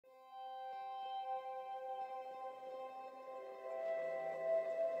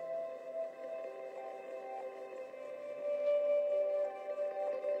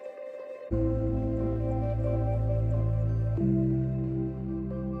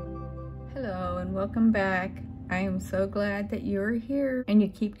and welcome back. I am so glad that you're here and you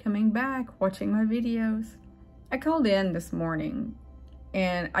keep coming back watching my videos. I called in this morning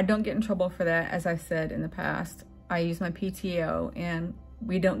and I don't get in trouble for that. As I said in the past, I use my PTO and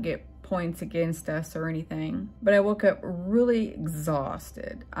we don't get points against us or anything. But I woke up really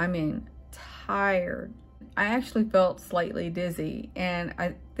exhausted. I mean, tired. I actually felt slightly dizzy and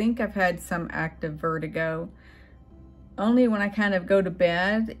I think I've had some active vertigo. Only when I kind of go to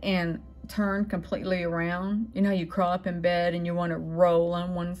bed and turn completely around. You know, you crawl up in bed and you want to roll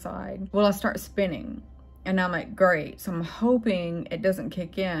on one side. Well, I start spinning and I'm like, great. So I'm hoping it doesn't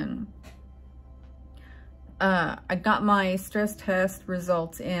kick in. I got my stress test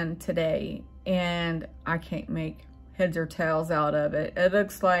results in today and I can't make heads or tails out of it. It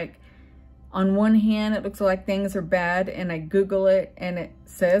looks like, on one hand, it looks like things are bad and I Google it and it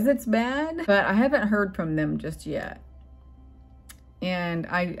says it's bad, but I haven't heard from them just yet. And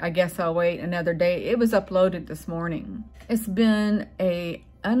I guess I'll wait another day. It was uploaded this morning. It's been a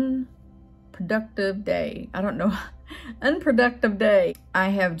unproductive day. I don't know, unproductive day. I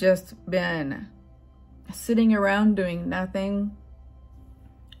have just been sitting around doing nothing.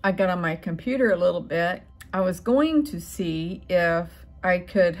 I got on my computer a little bit. I was going to see if I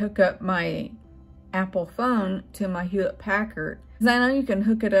could hook up my Apple phone to my Hewlett Packard. Because I know you can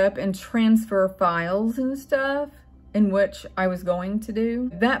hook it up and transfer files and stuff, in which I was going to do.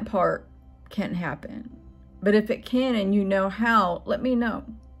 That part can't happen. But if it can and you know how, let me know,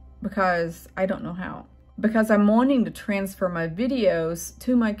 because I don't know how. Because I'm wanting to transfer my videos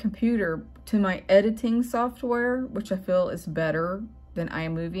to my computer, to my editing software, which I feel is better than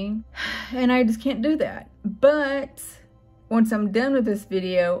iMovie. And I just can't do that. But once I'm done with this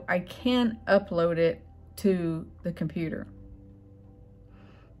video, I can upload it to the computer.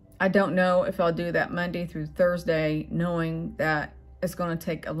 I don't know if I'll do that Monday through Thursday, knowing that it's going to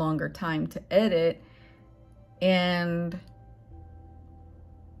take a longer time to edit and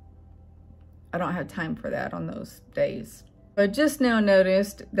I don't have time for that on those days. I just now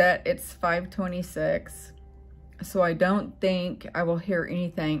noticed that it's 5:26, so I don't think I will hear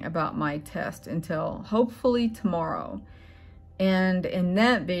anything about my test until hopefully tomorrow. And in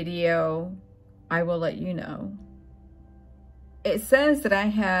that video, I will let you know. It says that I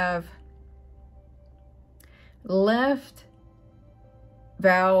have left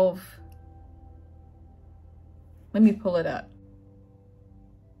valve. Let me pull it up.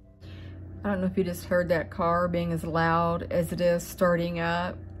 I don't know if you just heard that car being as loud as it is starting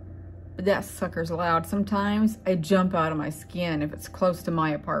up, but that sucker's loud. Sometimes I jump out of my skin if it's close to my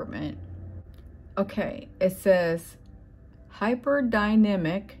apartment. Okay, it says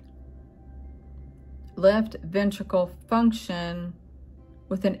hyperdynamic left ventricle function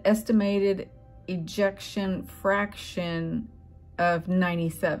with an estimated ejection fraction of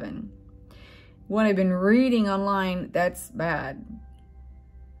 97. What I've been reading online, that's bad.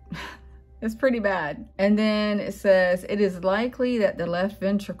 It's pretty bad. And then it says, it is likely that the left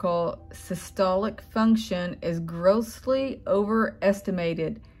ventricle systolic function is grossly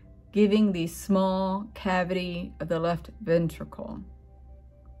overestimated, giving the small cavity of the left ventricle.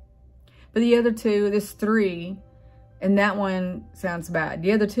 But the other two, there's three, and that one sounds bad.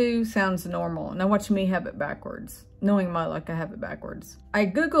 The other two sounds normal. Now watch me have it backwards. Knowing my luck, I have it backwards. I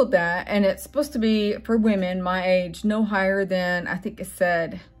Googled that, and it's supposed to be for women my age, no higher than, I think it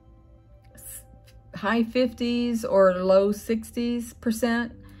said, high 50s or low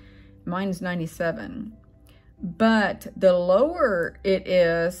 60%. Mine's 97. But the lower it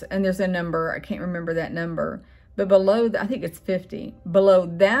is, and there's a number, I can't remember that number, but below, I think it's 50. Below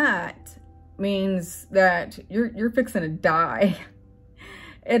that means that you're fixing to die.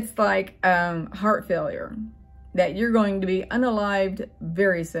 It's like heart failure, that you're going to be unalived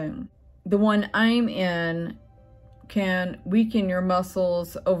very soon. The one I'm in can weaken your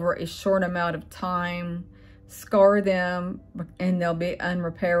muscles over a short amount of time, scar them, and they'll be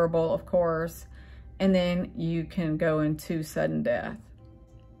unrepairable, of course, and then you can go into sudden death.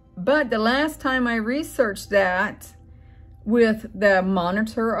 But the last time I researched that with the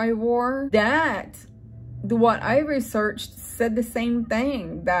monitor I wore, what I researched said the same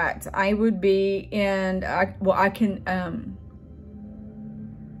thing, that I would be in, I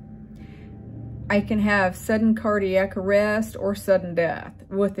can have sudden cardiac arrest or sudden death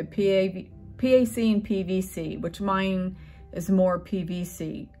with the PAC and PVC, which mine is more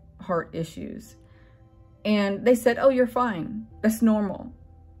PVC, heart issues. And they said, oh, you're fine. That's normal.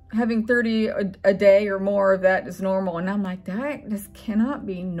 Having 30 a day or more of that is normal. And I'm like, this cannot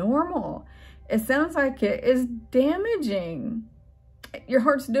be normal. It sounds like it is damaging. Your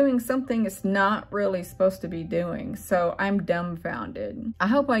heart's doing something it's not really supposed to be doing. So I'm dumbfounded. I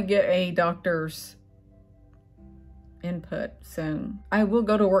hope I get a doctor's input soon. I will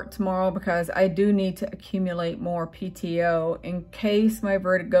go to work tomorrow because I do need to accumulate more PTO in case my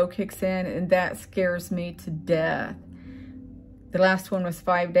vertigo kicks in, and that scares me to death. The last one was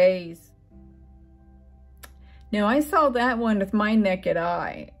 5 days. Now, I saw that one with my naked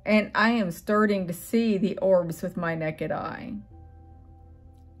eye, and I am starting to see the orbs with my naked eye.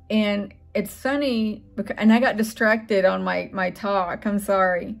 And it's funny, because, and I got distracted on my talk, I'm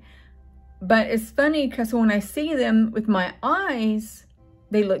sorry. But it's funny because when I see them with my eyes,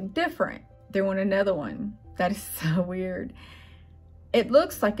 they look different. They want another one. That is so weird. It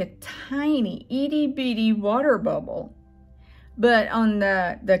looks like a tiny, itty-bitty water bubble. But on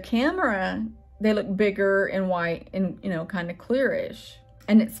the camera, they look bigger and white and, you know, kind of clearish.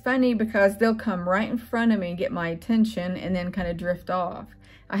 And it's funny because they'll come right in front of me and get my attention and then kind of drift off.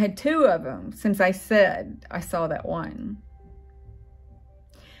 I had 2 of them since I said I saw that one.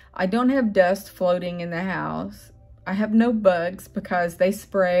 I don't have dust floating in the house. I have no bugs because they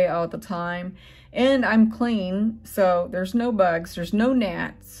spray all the time. And I'm clean, so there's no bugs. There's no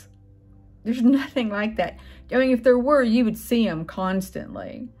gnats. There's nothing like that. I mean, if there were, you would see them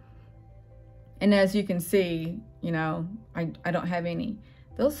constantly. And as you can see, you know, I don't have any.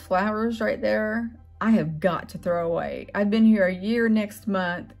 Those flowers right there, I have got to throw away. I've been here a year next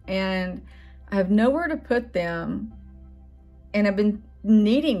month, and I have nowhere to put them. And I've been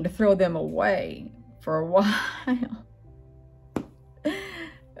needing to throw them away for a while.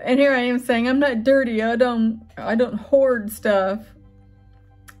 And here I am saying I'm not dirty. I don't hoard stuff.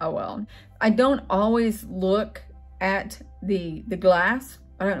 Oh well. I don't always look at the glass.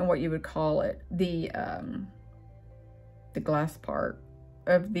 I don't know what you would call it. The glass part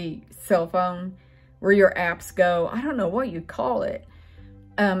of the cell phone where your apps go. I don't know what you call it.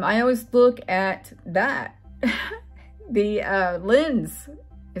 I always look at that. The lens.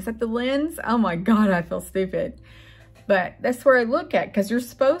 Is that the lens? Oh my God, I feel stupid. But that's where I look at, because you're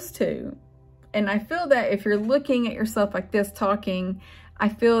supposed to. And I feel that if you're looking at yourself like this talking, I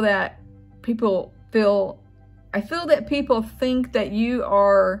feel that people think that you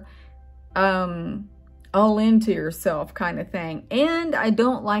are all into yourself kind of thing. And I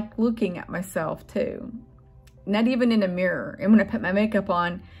don't like looking at myself too. Not even in a mirror. And when I put my makeup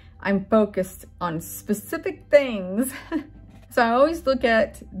on, I'm focused on specific things. So I always look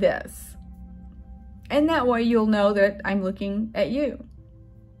at this. And that way you'll know that I'm looking at you.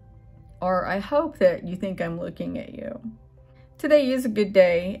 Or I hope that you think I'm looking at you. Today is a good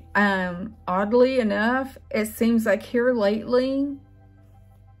day. Oddly enough, it seems like here lately,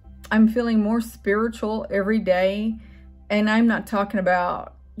 I'm feeling more spiritual every day. And I'm not talking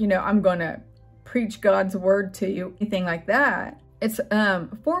about, you know, I'm going to preach God's word to you, anything like that. It's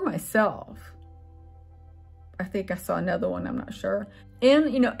for myself. I think I saw another one, I'm not sure.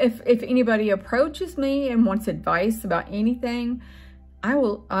 And, you know, if anybody approaches me and wants advice about anything, I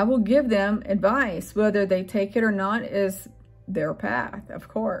will give them advice. Whether they take it or not is their path, of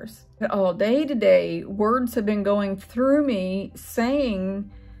course. But all day today, words have been going through me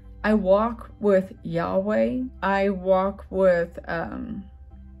saying, I walk with Yahweh. I walk with,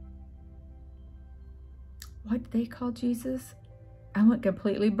 what did they call Jesus? I went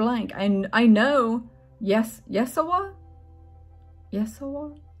completely blank. I know, yes, Yeshua?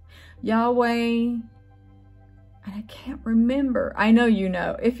 Yahweh, and I can't remember. I know you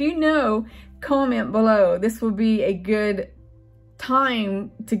know. If you know, comment below. This will be a good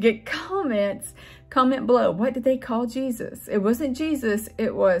time to get comments. Comment below. What did they call Jesus? It wasn't Jesus.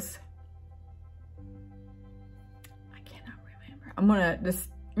 It was, I cannot remember. I'm gonna just,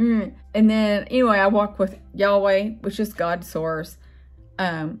 And then, anyway, I walk with Yahweh, which is God's source.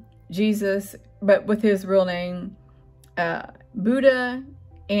 Jesus, but with his real name, Buddha,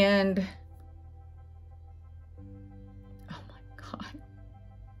 and oh my God,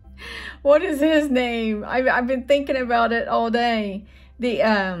 what is his name? I've been thinking about it all day. The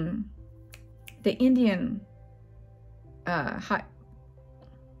Indian, the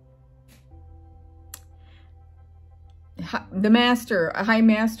master, a high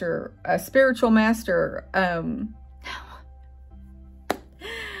master, a spiritual master.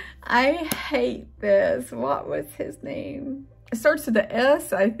 I hate this. What was his name? It starts with the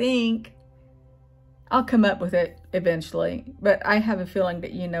S, I think. I'll come up with it eventually, but I have a feeling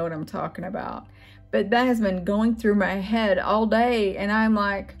that you know what I'm talking about. But that has been going through my head all day, and I'm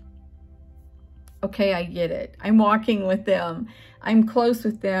like, okay, I get it. I'm walking with them. I'm close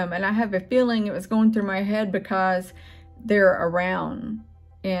with them, and I have a feeling it was going through my head because they're around,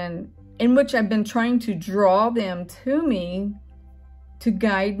 and in which I've been trying to draw them to me to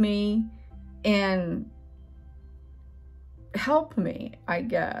guide me and help me, I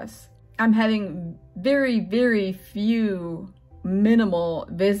guess. I'm having very, very few minimal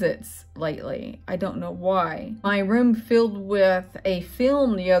visits lately. I don't know why. My room filled with a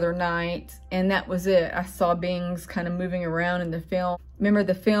film the other night, and that was it. I saw beings kind of moving around in the film. Remember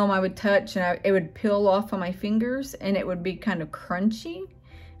the film I would touch and it would peel off on my fingers and it would be kind of crunchy,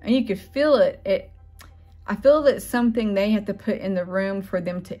 and you could feel it. I feel that it's something they had to put in the room for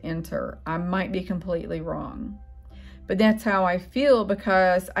them to enter. I might be completely wrong, but that's how I feel,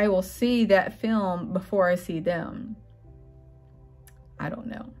 because I will see that film before I see them. I don't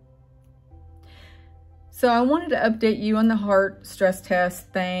know. So I wanted to update you on the heart stress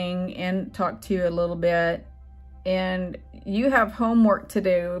test thing and talk to you a little bit. And you have homework to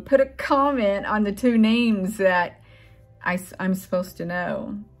do. Put a comment on the 2 names that I'm supposed to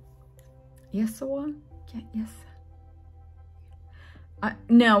know. Yesua? Yes.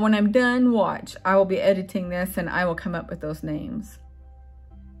 Now, when I'm done, watch. I will be editing this and I will come up with those names.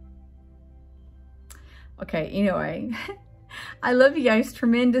 Okay, anyway. I love you guys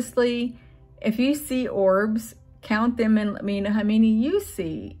tremendously. If you see orbs, count them and let me know how many you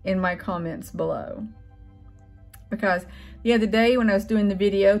see in my comments below. Because the other day when I was doing the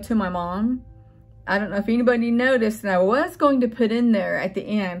video to my mom, I don't know if anybody noticed, and I was going to put in there at the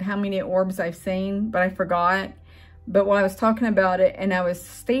end how many orbs I've seen, but I forgot. But while I was talking about it and I was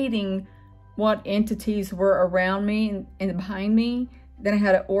stating what entities were around me and behind me, then I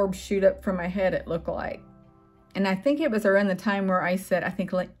had an orb shoot up from my head, it looked like. And I think it was around the time where I said, I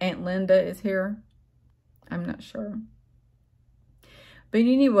think Aunt Linda is here. I'm not sure. But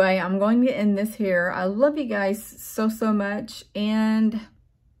anyway, I'm going to end this here. I love you guys so, so much. And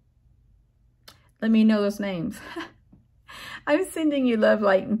let me know those names. I'm sending you love,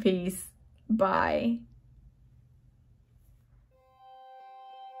 light, and peace. Bye.